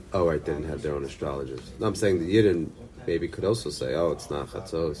 What? Oh, right, they didn't have their own astrologers. No, I'm saying the Yidden maybe could also say, "Oh, it's not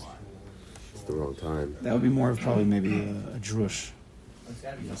Chatzos. It's the wrong time." That would be more of probably maybe a Jewish.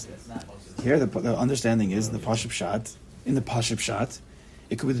 Here, the understanding is in the Pashut Pshat,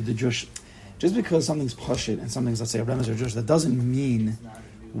 it could be the Jewish. Just because something's Pashut and something's, let's say, a Remez or Jewish, that doesn't mean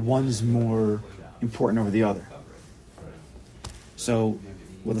one's more important over the other. So,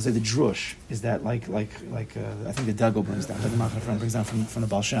 let's say the Drush is that like I think the Degel brings down, from the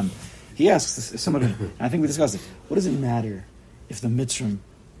Baal Shem. He asks somebody, and I think we discussed it. What does it matter if the Mitzrim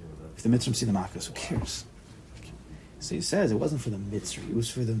see the Makkos? Who cares? So he says it wasn't for the Mitzri; it was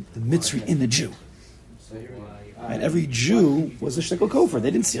for the Mitzri in the Jew. Right? Every Jew was a shekel kofar.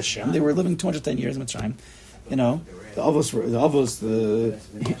 They didn't see Hashem. They were living 210 years in Mitzrayim. The Avos, the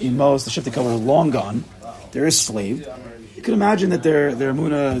Imos, the Shifty Kavod are long gone. They're enslaved. You can imagine that their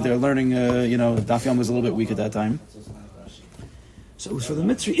Emunah, they're learning, Daf Yom was a little bit weak at that time. So it was for the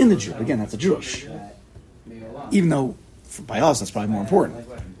Mitzri in the Jew. Again, that's a Jewish. Even though, by us, that's probably more important.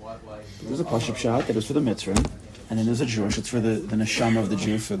 There's a Pashut Pshat that is for the Mitzri, and then there's a Jewish, it's for the Neshama of the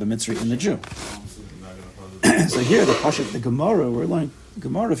Jew, for the Mitzri in the Jew. So here, the Gemara, we're learning,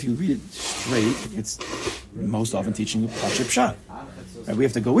 Gemara, if you read it straight, it's most often teaching you Pashut Pshat. Right? We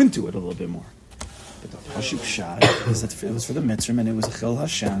have to go into it a little bit more. But the Pashut Pshat is that it was for the Mitzrim, and it was a Chil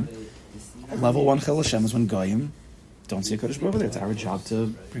Hashem. Level 1 Chil Hashem is when Goyim don't see a Kodesh Baruch Hu there. It's our job to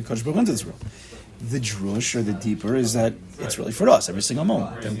bring Kodesh Baruch Hu into this world. The drush, or the deeper, is that it's really for us every single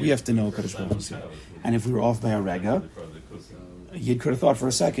moment. That we have to know Kodesh Baruch Hu is here. And if we were off by a rega, a Yid could have thought for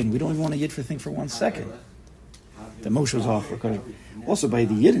a second, we don't even want a Yid to think for 1 second that Moshe was off for Kodesh. Also by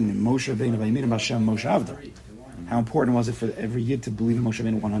the Yid, in Moshe Beinu Vayimirim Hashem Moshe Avda. How important was it for every Yid to believe in Moshe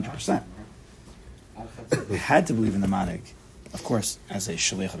Beinu 100%? We had to believe in the Manik, of course, as a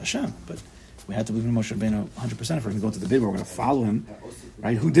Shaliach of Hashem, but we had to believe in Moshe Beinu 100% if we're going to go to the big, we're going to follow him,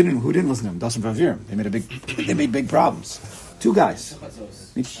 right? Who didn't listen to him? Dasan Vavirim. They made big problems. 2 guys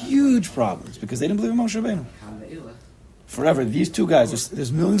made huge problems because they didn't believe in Moshe Beinu. Forever, these 2 guys.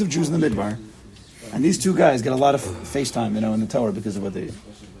 There's millions of Jews in the Midbar, and these 2 guys get a lot of face time, in the Torah because of what they.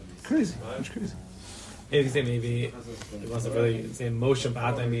 Crazy. It's crazy. Maybe it wasn't really saying Moshe,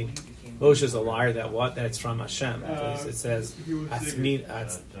 but I mean, Moshe is a liar that's from Hashem, because it says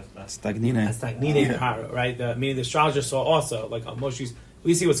Stagnine, right? Meaning the astrologers saw also, like Moshe's,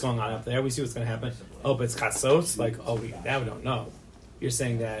 we see what's going on up there, we see what's going to happen. Oh, but it's Chatzos, like, we don't know. You're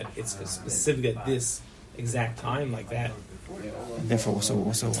saying that it's specific at this exact time, like that. Therefore, so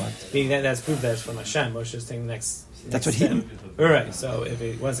what? Being that's proof that it's from Hashem. Moshe's saying next That's what step. All right. So if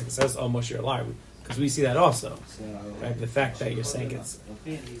it wasn't Chatzos, Moshe, you're a liar. Because we see that also, right? The fact that you're saying it's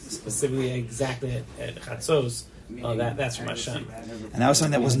specifically exactly at Chatzos, that's from Hashem. And that was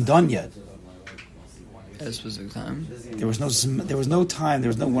something that wasn't done yet. At a specific time. There was no time. There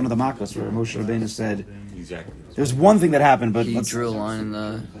was no one of the Makkos where Moshe Rabbeinu said. Exactly. There was one thing that happened, but he drew a line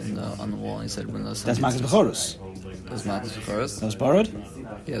on the wall. and He said, "When those." That's Makkos Bechoros. Was Makkos Bechoros? That was borrowed.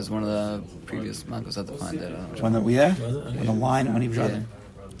 Yeah, it was one of the previous Makkos. I have to find it. When the line he drew. Yeah.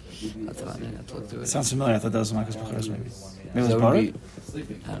 I have to look through it. Sounds familiar. I thought that was Makkos Bechoros, maybe. Maybe it was borrowed? borrowed?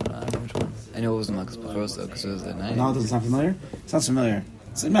 I don't know which one. I know it was Makkos Bechoros, though, because it was at night. No, it doesn't sound familiar? It sounds familiar.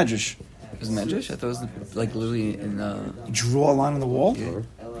 It's in Medrash. It was Medrash? I thought it was like literally in draw a line on the wall? Yeah.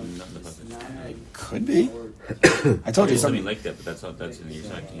 It could be. I told you something like that, but that's in the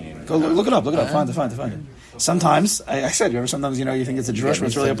exact game. Go look it up. Find it. Sometimes I said, sometimes you think it's a Jewish, but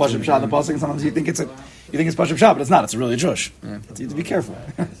it's really a Pashut Pshat in the pasuk, and sometimes you think it's Pashut Pshat, but it's not. It's really a Jewish. Yeah. You have to be careful.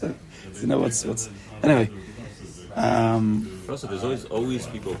 what's anyway. Also, there's always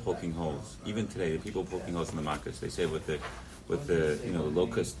people poking holes. Even today, the people poking holes in the Makkos. They say with the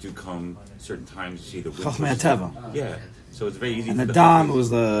locusts do come certain times. You see the wind. Yeah. So it's very easy. And the dam was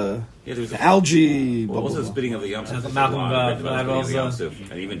the algae. Well, also the spitting of the Yom Suf.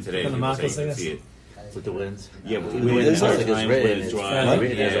 And even today, people say you can see it. With the winds? Yeah, with the winds. It's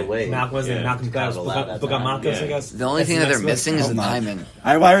written as a way. Malcolm Marcos, I guess. The only thing that they're missing is the timing.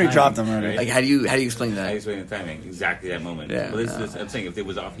 I already dropped them already. Like, how do you explain that? How do you explain the timing? Exactly that moment. Yeah. Well, I'm saying if it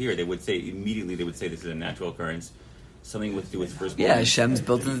was off here, they would say immediately. They would say this is a natural occurrence. something with to do with first. Yeah, Hashem's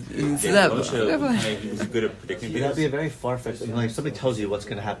built into that. Moshe, he was good at predicting That'd be a things. very far-fetched. Like somebody tells you what's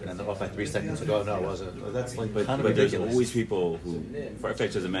going to happen, and then off by 3 seconds, you go, "Oh, no, it wasn't." That's like But kind of there's ridiculous. always people who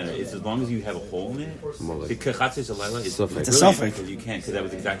far-fetched doesn't matter. It's as long as you have a hole in it. The kechatzis alayla is It's a suffix. because you can't, because that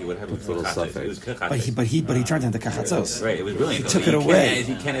was exactly what happened with Little kechatzis. suffix. It was kechatzis. But he turned it into kachatzos. Right, it was brilliant. He took it away.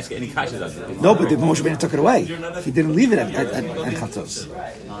 He can't ask any kashas out there. No, but the Moshe Rabbeinu took it away. He didn't leave it at chatzos.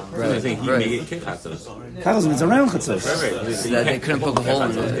 Right. He made it kechatzos. Chatzos means around chatzos. Right. So That they couldn't poke a hole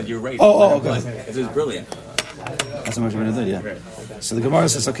in it. You're right. Okay. It was brilliant. That's what Moshe Rabbeinu did, yeah. So the Gemara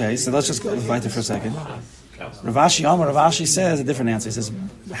says, okay, so let's just go weiter for a second. Ravashi says a different answer. He says,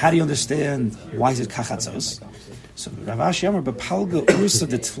 how do you understand why is it kachatzos? So Ravashi Amar b'palga ursa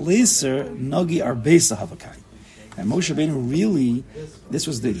de tleiser nogi arbesa havakai. And Moshe Rabbeinu really,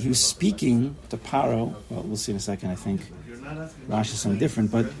 he was speaking to Paro. Well, we'll see in a second. I think Rashi is something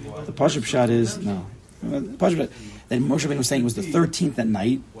different, but the Pashup shot is no. That Moshe Rabbeinu was saying it was the 13th at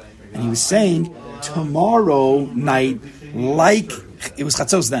night, and he was saying tomorrow night, like it was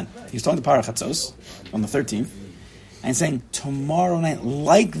chatzos then. He was talking to Paro chatzos on the 13th, and saying tomorrow night,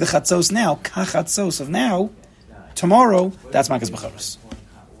 like the chatzos now, kachatzos of now, tomorrow. That's Makas B'charos.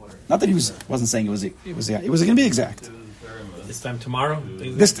 Not that he wasn't saying it was going to be exact. This time tomorrow.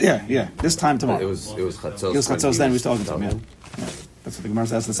 This time tomorrow. It was chatzos. It was chatzos then. He was talking to him. Yeah. That's what the Gemara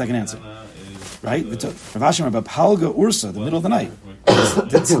says. That's the second answer, right? Rav Ashi about Palga Ursa, the middle of the night.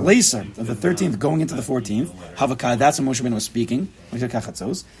 The Tleiser of the 13th going into the 14th. Havakai. That's when Moshe Rabbeinu was speaking. When he said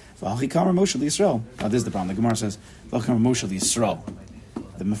kachatzos. V'achikamer Moshe l'Yisrael. Now this is the problem. The Gemara says v'achikamer Moshe l'Yisrael.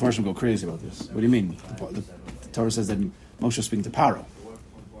 The Mefarshim go crazy about this. What do you mean? The Torah says that Moshe was speaking to Paro.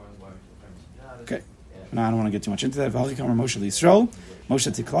 Okay. Now I don't want to get too much into that. V'achikamer Moshe l'Yisrael.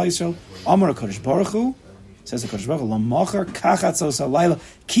 Moshe t'klal Yisrael. Amar HaKadosh Baruch Hu. Says the Kodesh Baruch Hu, L'machar kachatzos halayla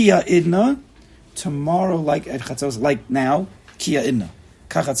kia idna. Tomorrow, like at chatzos, like now, kia idna.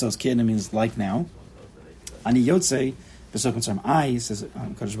 Kachatzos, kia idna means like now. Ani yotze, b'sok Mitzrayim. I, says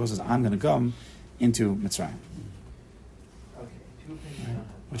Kodesh Baruch Hu says, I'm going to come into Mitzrayim.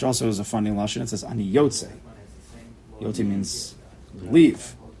 Which also is a funny lashon. It says ani yotze. Yotze means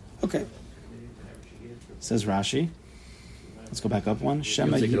leave. Okay. Says Rashi. Let's go back up one.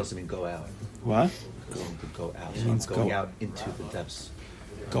 Shema. It could also mean go out. What? Go out. It means going go out into the depths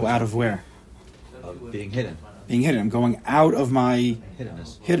Go out of where? of being hidden. Being hidden. I'm going out of my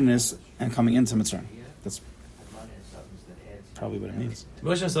Hiddenness and coming into Mitzrayim. That's probably what it means.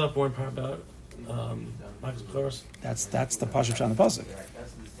 Moshe himself warned about Makas B'charos. That's the Pashup Shah on the Pasuk.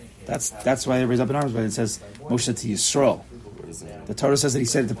 That's why everybody's up in arms, but it says Moshe to Yisrael. The Torah says that he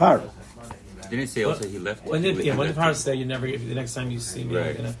said it to Paro. Didn't it say also he left? When did Paro say you never? The next time you see me, Right.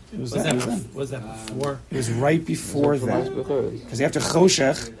 you're gonna? It was Was that. that before? It was right before that. Because after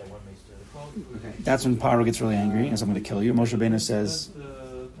Choshech, that's when Paro gets really angry and says, I'm going to kill you. Moshe Rabbeinu says,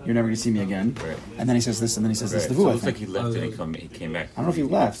 you're never going to see me again. Right. And then he says this, and then he says this. The So it Vuah. looks like he left and he came back. I don't know if he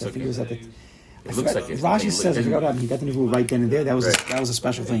left. I think he was at the... It looks like it. Rashi says, I forgot, he got the Nevuah right then and there. That was a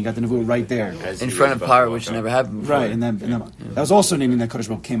special thing. He got the Nevuah right there. As In he front was of about to Paro, walk which out. never happened before. Right, and then that was also naming that Kodesh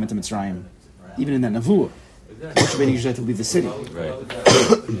Baruch came into Mitzrayim. Even in that Nevuah. Moshe Rabbeinu usually had to leave the city. Right.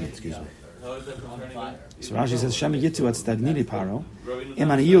 Excuse me. So Rashi says, Shema Yitu at Stagniti Paro.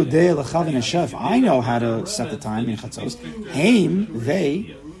 Imani Yudeh Lechavin Hashef. I know how to set the time in Chatzos. Haim,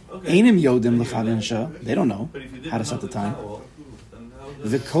 they, Einim Yodim Lechavin Hashef. They don't know how to set the time.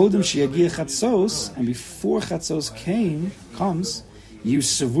 The Kodem Shiagia Chatzos, and before Chatzos comes, you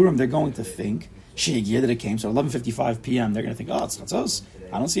Savurim, they're going to think, Shiagia that it came, so 11:55 p.m., they're going to think, oh, it's Chatzos.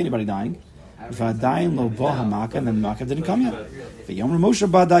 I don't see anybody dying. V'adayin lo bo hamaka, and then the Maka didn't come yet. V'yom Moshe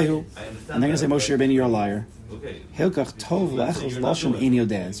badayu, and they're going to say, Moshe Rabbeinu, you're a liar. Hilkach tov lechos lashon ein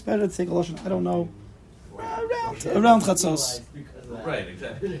yodeh. It's better to take a lashon, I don't know, around Chatzos. Right,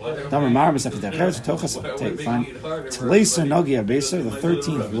 exactly. The 13th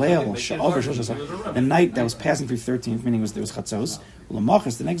Leil, the night that was passing through 13th, meaning there was Chatzos.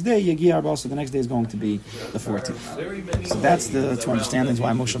 The next day, Yagi Arba, so the next day is going to be the 14th. So that's the two understandings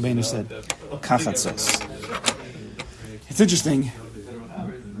why Moshe Rabbeinu said Kachatzos. It's interesting.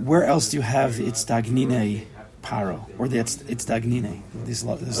 Where else do you have it's Dagnine Paro? Or the it's Dagnine? This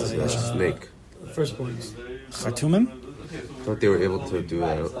is Snake. First points. Khartoumim? I thought they were able to do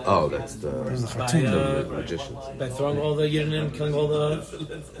that. Oh, that's the magicians. By throwing all the Yidden, killing all the.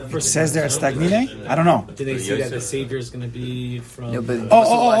 It says there it's Dagnine? I don't know. Did they see that the Savior is going to be from? No, but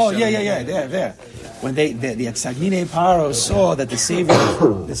Yeah, there. When the Tzagnine Paro saw that the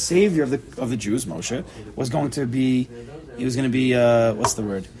savior of the Jews, Moshe, was going to be, what's the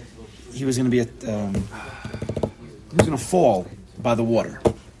word? He was going to be he was going to fall by the water,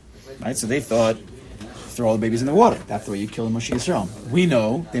 right? So they thought throw all the babies in the water. That's the way you kill a Moshe Yisrael. We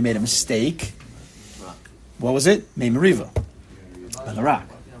know they made a mistake. What was it? Mei Meriva. On the rock.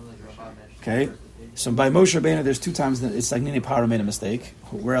 Okay? So by Moshe Rabbeinu, there's 2 times that it's like Nini Paro made a mistake.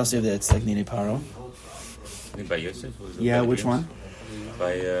 Where else do you have that it's like Nini Paro? By Yosef? Yeah, which one?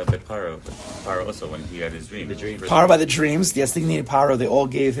 By Paro. Paro also, when he had his dream. The dream. Paro by the dreams. Yes, they needed Paro. They all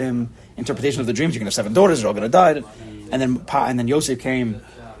gave him interpretation of the dreams. You're going to have 7 daughters. They're all going to die. And then Yosef came,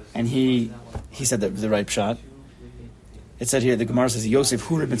 and he said the right shot. It said here, the Gemara says, Yosef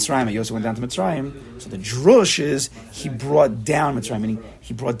Hurid Mitzrayim. Yosef went down to Mitzrayim. So the drush is, he brought down Mitzrayim, meaning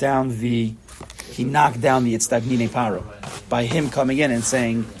he knocked down the Itzdagnine Paro by him coming in and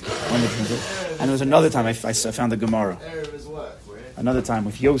saying, when the dreams. And there was another time I found the Gemara. Another time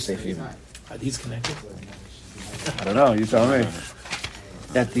with Yosef even. Are these connected? I don't know, you tell me.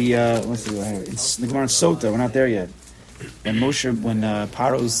 That the, let's see, it's the Gemara in Sota, we're not there yet. When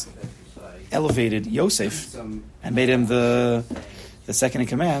Paro's elevated Yosef and made him the second in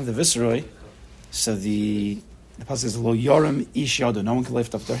command, the viceroy, so the pasuk says, Lo Yoram Ish Yado, no one can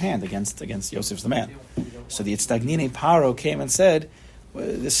lift up their hand against Yosef's the man. So the Itzdagnine Paro came and said,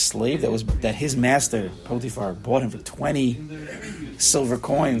 this slave that his master Potiphar bought him for 20 silver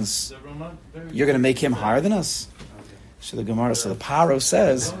coins, you're going to make him higher than us? So the Gemara, the Paro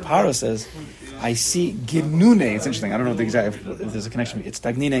says, I see Ginune. It's interesting. I don't know if there's a connection. It's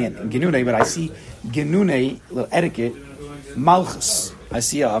Tagnine and Ginune, but I see Ginune, little etiquette, Malchus. I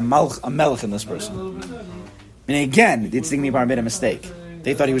see a melech in this person. And again, it's Dignity Bar made a mistake.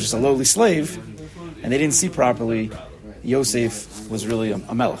 They thought he was just a lowly slave, and they didn't see properly. Yosef was really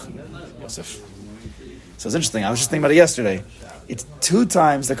a melech. Yosef. So it's interesting. I was just thinking about it yesterday. It's 2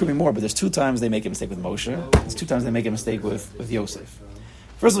 times, there could be more, but there's 2 times they make a mistake with Moshe. There's 2 times they make a mistake with Yosef.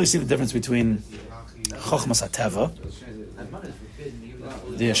 First of all, you see the difference between Chochmas HaTeva,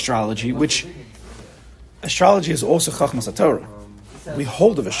 the astrology, which astrology is also Chochmas HaTorah. We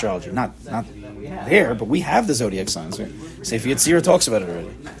hold of astrology, not there, but we have the zodiac signs. Sefer Yetzirah talks about it already,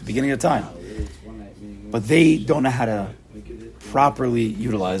 at the beginning of time. But they don't know how to properly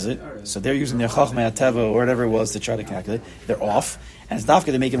utilize it, so they're using their Chochmei HaTeva or whatever it was to try to calculate. They're off, and it's dafka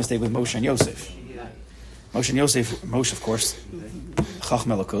they make a mistake with Moshe and Yosef. Moshe, of course,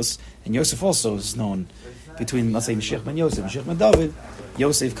 Chochmei Elokus, and Yosef also is known between, let's say, Mashiach ben Yosef, Mashiach ben Dovid.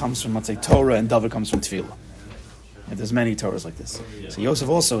 Yosef comes from, let's say, Torah, and Dovid comes from Tefillah. And there's many Torahs like this. So Yosef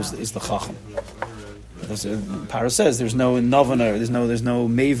also is the Chacham. Paro says there's no Novaner, there's no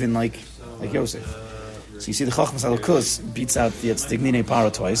Maven like Yosef. So you see the Chachmas Elokus beats out the Tzdignine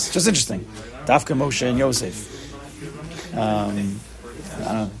Paro twice. Just interesting. Dafka Moshe and Yosef.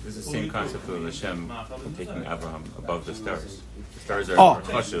 It's the same concept of Hashem taking Abraham above the stars. The stars are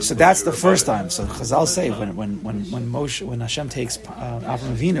chashuv, so that's the first time. So Chazal say when Hashem takes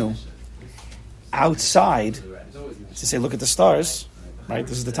Abraham Avinu outside to say, look at the stars, right?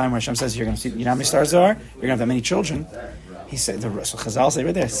 This is the time where Hashem says, you're going to see, you know how many stars there are? You're going to have that many children. He said, so Chazal say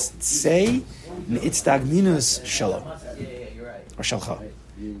right there, say, Itzdagnus Shalom. Or Shalcha.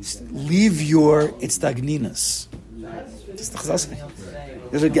 Leave your Itzdagnus. This is the Chazal say.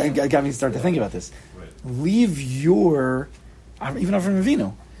 This got me to start to think about this. Leave your, even Avraham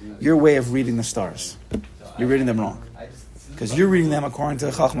Avinu, your way of reading the stars. You're reading them wrong. Because you're reading them according to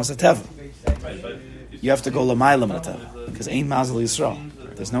Chachmas HaTeva. You have to go L'mayla HaTeva. Because ain't Mazel Yisrael.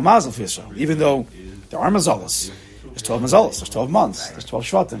 There's no Mazel for Yisrael. Even though there are Mazalas. There's 12 Mazalas. There's 12 months. There's 12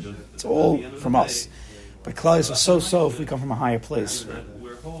 Shvatim. It's all from us. But Klal Yisrael is so if we come from a higher place.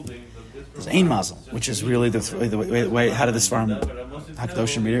 There's Ein Mazel, which is really the way how did this farm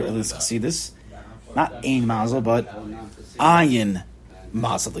Hakadoshim read it, or at least Chassidus? Not Ein Mazel, but Ayin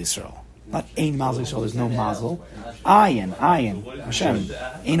Mazel Yisrael. Not Ein Mazel Yisrael, there's no Mazel. Ayin, Hashem.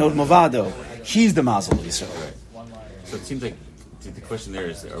 Ein Od Movado. He's the Mazel Yisrael. So it seems like the question there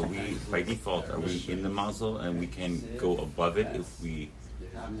is, are we, by default, in the Mazel and we can go above it if we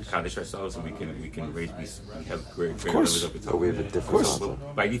Kaddish ourselves and we can have great levels of But we have a different mazel.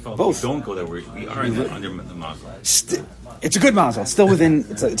 By default, Both. we don't go there. We are under the mazel. It's a good mazel. It's still within.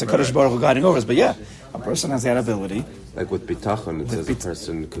 It's a Kaddish Baruch Hu guiding over us. But yeah, a person has that ability. Like with bitachon, it says a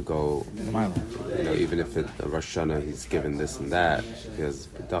person could go. Even if it Rosh Hashanah, he's given this and that. Because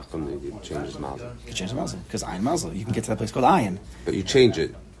bitachon, he can change his mazel. You can change the mazel because ayin mazel. You can get to that place called ayin. But you change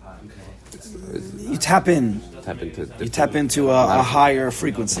it. You tap in. You tap into a higher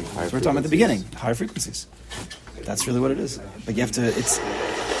frequency. So we're talking about the beginning, higher frequencies. That's really what it is. But you have to.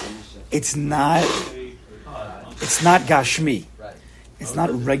 It's not gashmi. It's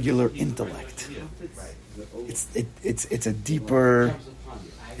not regular intellect. It's a deeper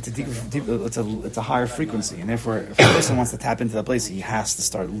it's a higher frequency, and therefore, if a person wants to tap into that place, he has to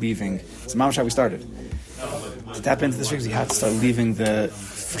start leaving. It's mamash how we started. To tap into this frequency, you have to start leaving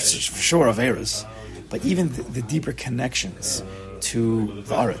for sure of eras, but even the deeper connections to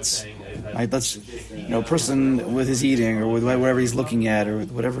the aretz. Right? A person with his eating, or with whatever he's looking at, or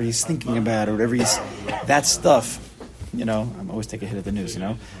whatever he's thinking about, or whatever that stuff. I'm always take a hit at the news.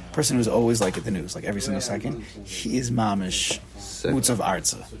 A person who's always like at the news, like every single second, he is mamish moots of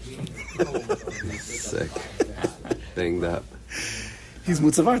arza. Sick. Banged up. He's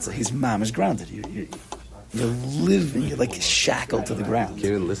moots of arza. He's mamish grounded. You're living. You're like shackled to the ground. You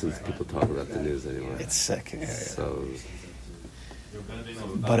can't even listen to people talk about the news anymore. It's sick. Yeah. So.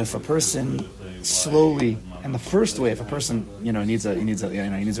 But if a person slowly, and the first way, if a person needs a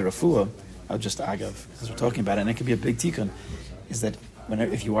refuah, I'll just agav, because we're talking about it, and it could be a big tikkun, is that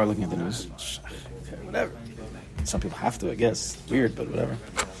if you are looking at the news, whatever. Some people have to, I guess. Weird, but whatever.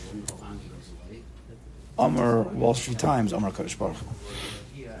 Amar Wall Street Times, Amar Kodesh Baruch Hu.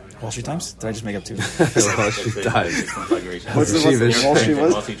 Wall Street Times? Did I just make up two? Wall Street Times. What's the Wall Street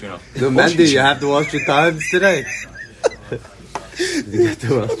was? No, Mendy, you have the Wall Street Times today. You got the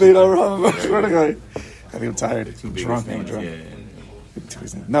Wall Street I think I'm tired. I'm drunk.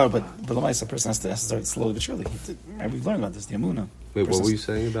 No, but the mice, a person has to start slowly but surely. We've learned about this, the Amuna. Wait, what were you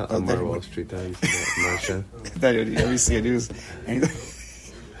saying about Amar Wall Street Times? Moshe? Every see a news.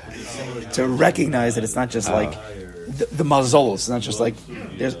 To recognize that it's not just like the mazolos. It's not just like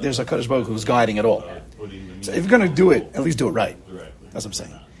there's a Kadosh Baruch Hu who's guiding it all. So if you're going to do it, at least do it right. That's what I'm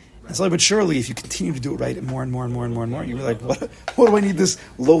saying. And slowly but surely, if you continue to do it right and more, you're like, what do I need this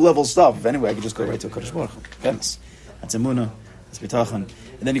low-level stuff? If anyway, I could just go right to a Kadosh Baruch Hu. Goodness. That's Emunah. That's Bitachon.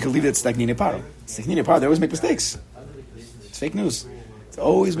 And then you can leave it at Stagnine Paro. Stagnine Paro, they always make mistakes. It's fake news. It's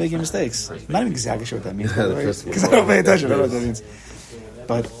always making mistakes. I'm not even exactly sure what that means, because I don't pay attention. I don't know what that means.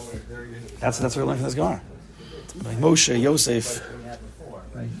 But that's what we learned from this Gemara. Like Moshe, Yosef,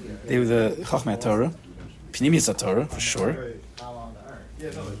 they were the Chachmei Torah, Pnimius Torah for sure.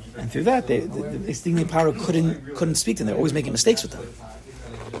 And through that, the Stignei Paro couldn't speak to them. They're always making mistakes with them.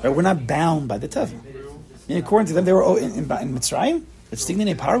 Right? We're not bound by the Teva. And according to them, they were in Mitzrayim. The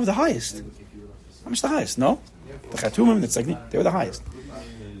Stignei Paro were the highest. How much the highest? No, the Chatumim, they were the highest.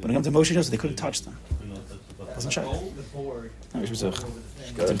 But when it comes to Moshe and Yosef, they couldn't touch them. Doesn't check.